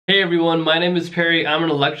Hey everyone, my name is Pary. I'm an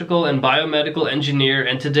electrical and biomedical engineer,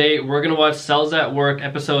 and today we're going to watch Cells at Work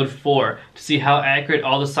episode 4 to see how accurate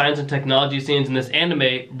all the science and technology scenes in this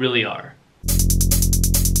anime really are.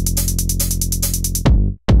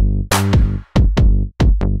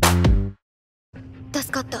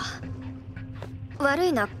 助かった。悪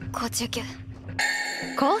いな、好中球。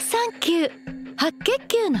好酸球、白血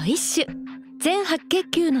球の一種。全白血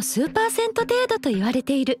球の数%程度と言われ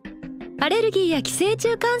ている。アレルギーや寄生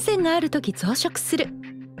虫感染があるとき増殖する。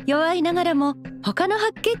弱いながらも他の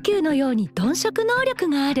白血球のように鈍色能力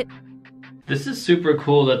がある。This is super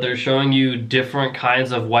cool that they're showing you different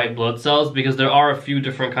kinds of white blood cells because there are a few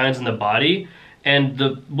different kinds in the body. And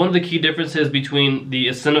one of the key differences between the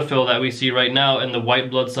eosinophil that we see right now and the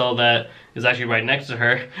white blood cell that is actually right next to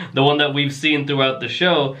her, the one that we've seen throughout the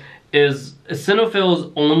show, is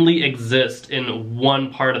eosinophils only exist in one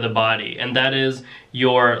part of the body, and that is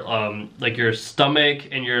your like your stomach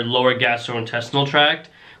and your lower gastrointestinal tract.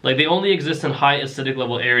 Like, they only exist in high acidic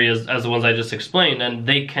level areas as the ones I just explained, and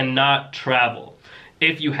they cannot travel.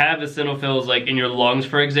 If you have eosinophils like in your lungs,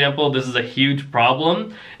 for example, this is a huge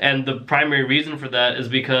problem, and the primary reason for that is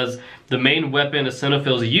because the main weapon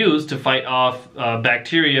eosinophils use to fight off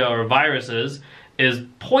bacteria or viruses is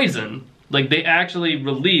poison. Like, they actually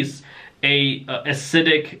release a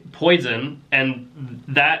acidic poison, and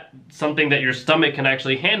that's something that your stomach can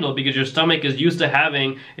actually handle because your stomach is used to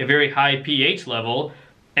having a very high pH level,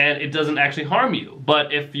 and it doesn't actually harm you.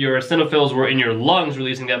 But if your eosinophils were in your lungs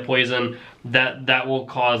releasing that poison, that will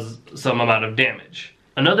cause some amount of damage.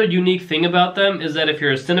 Another unique thing about them is that if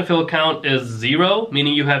your eosinophil count is 0,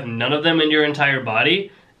 meaning you have none of them in your entire body,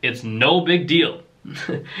 it's no big deal.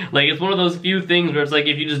 Like, it's one of those few things where it's like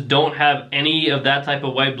if you just don't have any of that type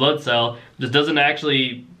of white blood cell, this doesn't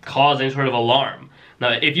actually cause any sort of alarm. Now,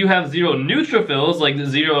 if you have 0 neutrophils, like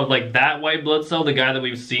 0 of like that white blood cell, the guy that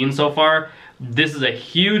we've seen so far, this is a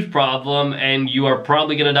huge problem, and you are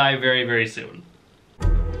probably gonna die very, very soon.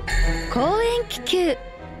 好塩気球、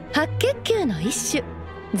白血球の一種。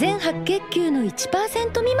全白血球の 1%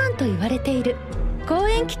 未満と言われている。好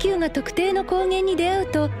塩気球が特定の抗原に出会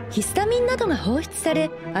うとヒスタミンなどが放出さ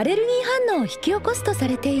れ、アレルギー反応を引き起こすとさ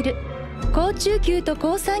れている。好中球と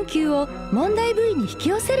好酸球を問題部位に引き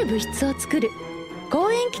寄せる物質を作る。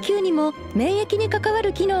好塩気球にも免疫に関わ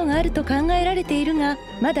る機能があると考えられているが、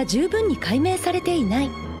まだ十分に解明されていない。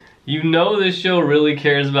You know this show really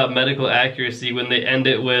cares about medical accuracy when they end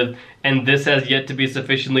it with, and this has yet to be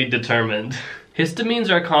sufficiently determined. Histamines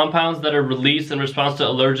are compounds that are released in response to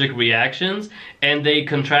allergic reactions, and they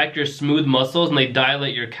contract your smooth muscles and they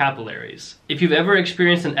dilate your capillaries. If you've ever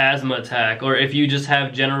experienced an asthma attack, or if you just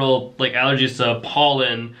have general like allergies to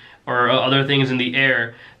pollen or other things in the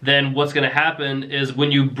air, then what's going to happen is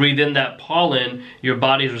when you breathe in that pollen, your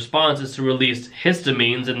body's response is to release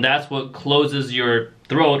histamines, and that's what closes your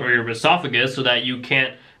throat or your esophagus so that you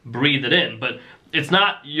can't breathe it in. But it's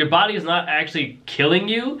not, your body is not actually killing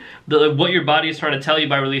you. What your body is trying to tell you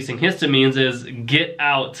by releasing histamines is get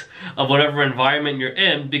out of whatever environment you're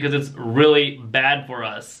in because it's really bad for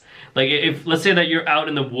us. Like, if, let's say that you're out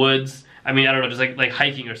in the woods, I mean, I don't know, just like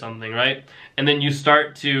hiking or something, right? And then you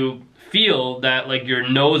start to feel that like your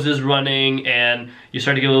nose is running and you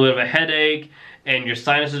start to get a little bit of a headache and your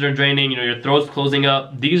sinuses are draining, you know, your throat's closing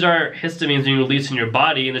up. These are histamines being released in your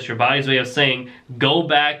body, and it's your body's way of saying, go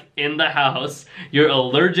back in the house. You're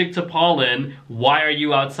allergic to pollen. Why are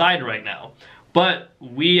you outside right now? But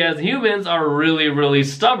we as humans are really, really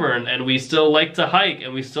stubborn, and we still like to hike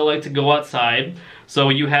and we still like to go outside. So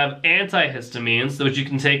you have antihistamines, which you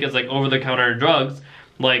can take as like over-the-counter drugs,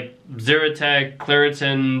 like Zyrtec,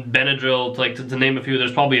 Claritin, Benadryl, to name a few.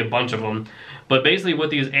 There's probably a bunch of them. But basically what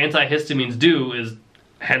these antihistamines do is,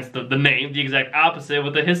 hence the name, the exact opposite of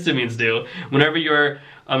what the histamines do. Whenever your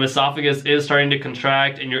esophagus is starting to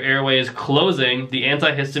contract and your airway is closing, the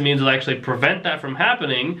antihistamines will actually prevent that from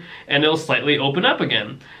happening, and it'll slightly open up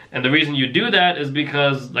again. And the reason you do that is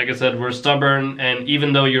because, like I said, we're stubborn, and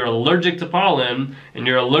even though you're allergic to pollen and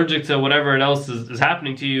you're allergic to whatever else is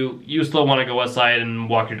happening to you, you still want to go outside and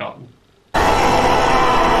walk your dog.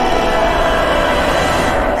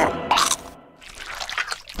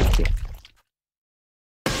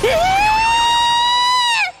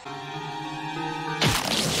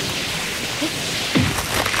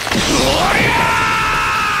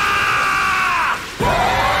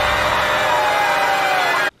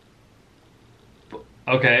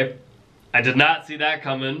 Okay, I did not see that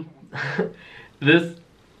coming.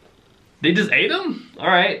 They just ate him?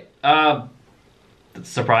 Alright,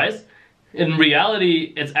 surprise. In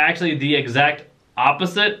reality, it's actually the exact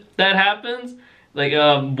opposite that happens. Like,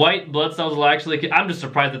 white blood cells will actually... I'm just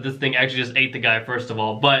surprised that this thing actually just ate the guy, first of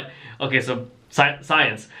all. But, okay, so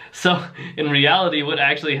science. So, in reality, what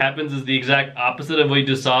actually happens is the exact opposite of what you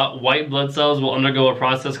just saw. White blood cells will undergo a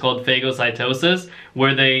process called phagocytosis,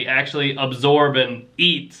 where they actually absorb and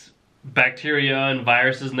eat bacteria and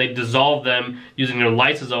viruses, and they dissolve them using their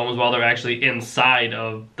lysosomes while they're actually inside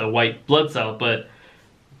of the white blood cell. But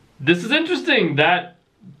this is interesting.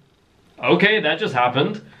 Okay, that just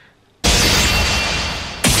happened.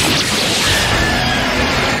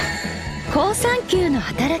 好酸球の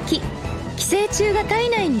働き、寄生虫が体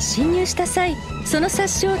内に侵入した際、その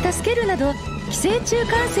殺傷を助けるなど寄生虫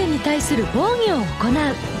感染に対する防御を行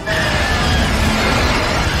う。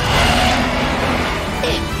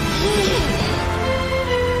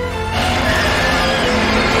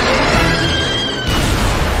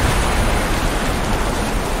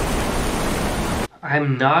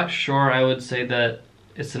I'm not sure I would say that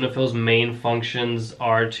eosinophils' main functions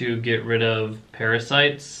are to get rid of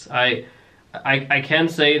parasites. I can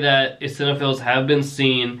say that eosinophils have been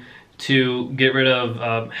seen to get rid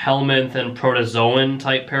of helminth and protozoan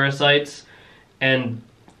type parasites, and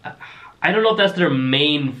I don't know if that's their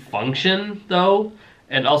main function though.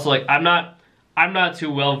 And also, like, I'm not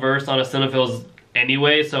too well versed on eosinophils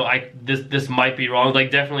anyway, so this might be wrong.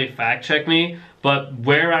 Like, definitely fact check me. But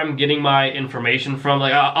where I'm getting my information from,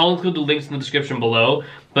 like, I'll include the links in the description below,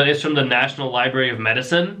 but it's from the National Library of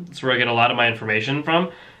Medicine. That's where I get a lot of my information from.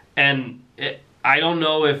 And I don't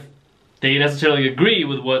know if they necessarily agree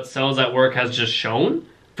with what Cells at Work has just shown.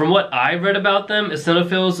 From what I've read about them,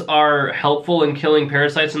 eosinophils are helpful in killing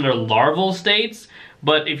parasites in their larval states,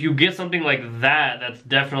 but if you get something like that, that's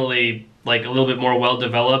definitely like a little bit more well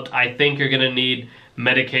developed, I think you're gonna need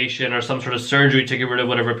medication or some sort of surgery to get rid of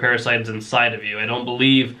whatever parasite is inside of you. I don't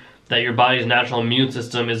believe that your body's natural immune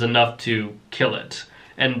system is enough to kill it.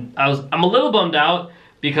 And I'm a little bummed out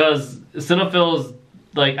because eosinophils,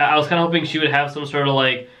 like, I was kind of hoping she would have some sort of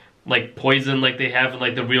like poison like they have in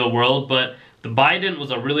like the real world, but the Biden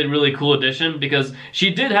was a really cool addition because she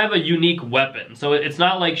did have a unique weapon. So it's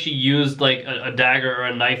not like she used like a dagger or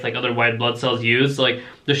a knife like other white blood cells use. So, like,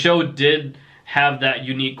 the show did have that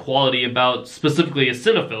unique quality about specifically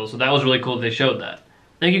eosinophils, so that was really cool that they showed that.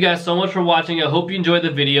 Thank you guys so much for watching. I hope you enjoyed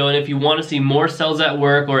the video, and if you want to see more Cells at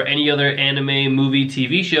Work or any other anime, movie,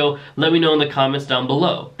 TV show, let me know in the comments down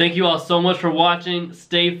below. Thank you all so much for watching.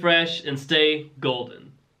 Stay fresh and stay golden.